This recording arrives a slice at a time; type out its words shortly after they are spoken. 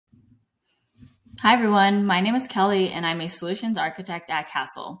Hi everyone, my name is Kelly and I'm a solutions architect at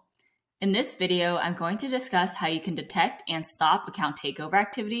Castle. In this video, I'm going to discuss how you can detect and stop account takeover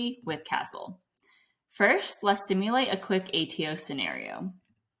activity with Castle. First, let's simulate a quick ATO scenario.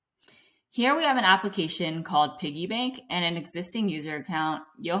 Here we have an application called Piggy Bank and an existing user account,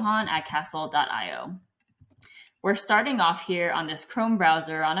 johan@castle.io. We're starting off here on this Chrome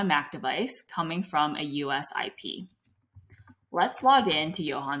browser on a Mac device coming from a US IP. Let's log in to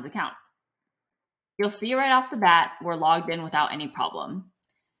Johan's account. You'll see right off the bat, we're logged in without any problem.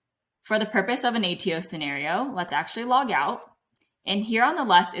 For the purpose of an ATO scenario, let's actually log out. And here on the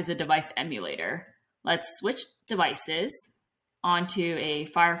left is a device emulator. Let's switch devices onto a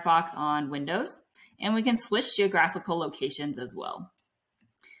Firefox on Windows, and we can switch geographical locations as well.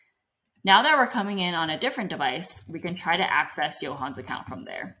 Now that we're coming in on a different device, we can try to access Johan's account from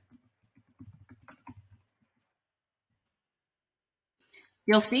there.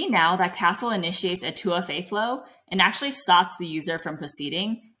 You'll see now that Castle initiates a 2FA flow and actually stops the user from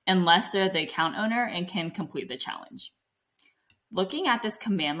proceeding unless they're the account owner and can complete the challenge. Looking at this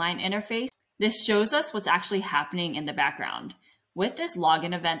command line interface, this shows us what's actually happening in the background. With this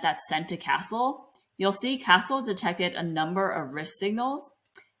login event that's sent to Castle, you'll see Castle detected a number of risk signals,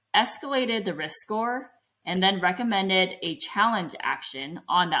 escalated the risk score, and then recommended a challenge action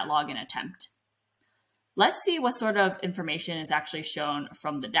on that login attempt. Let's see what sort of information is actually shown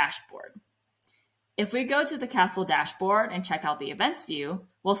from the dashboard. If we go to the Castle dashboard and check out the events view,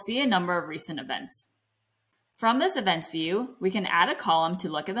 we'll see a number of recent events. From this events view, we can add a column to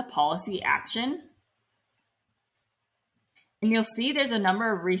look at the policy action. And you'll see there's a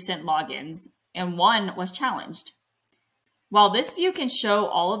number of recent logins, and one was challenged. While this view can show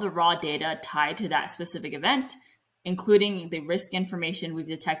all of the raw data tied to that specific event, including the risk information we've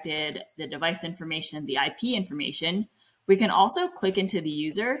detected, the device information, the IP information, we can also click into the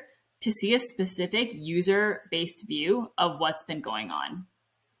user to see a specific user-based view of what's been going on.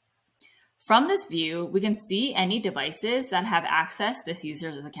 From this view, we can see any devices that have accessed this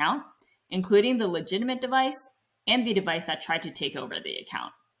user's account, including the legitimate device and the device that tried to take over the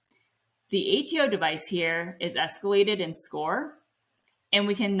account. The ATO device here is escalated in score, and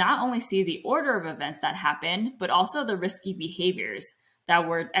we can not only see the order of events that happen, but also the risky behaviors that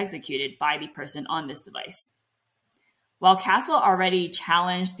were executed by the person on this device. While Castle already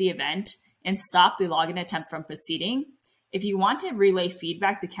challenged the event and stopped the login attempt from proceeding, if you want to relay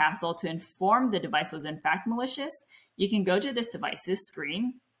feedback to Castle to inform the device was in fact malicious, you can go to this device's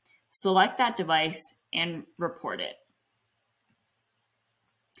screen, select that device, and report it.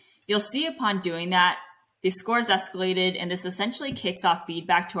 You'll see upon doing that, the score is escalated, and this essentially kicks off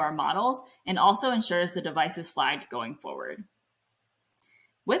feedback to our models and also ensures the device is flagged going forward.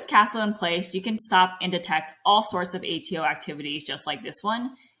 With Castle in place, you can stop and detect all sorts of ATO activities just like this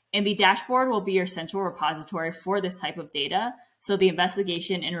one, and the dashboard will be your central repository for this type of data, so the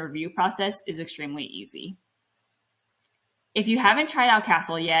investigation and review process is extremely easy. If you haven't tried out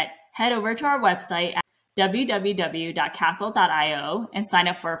Castle yet, head over to our website at www.castle.io and sign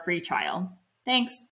up for a free trial. Thanks.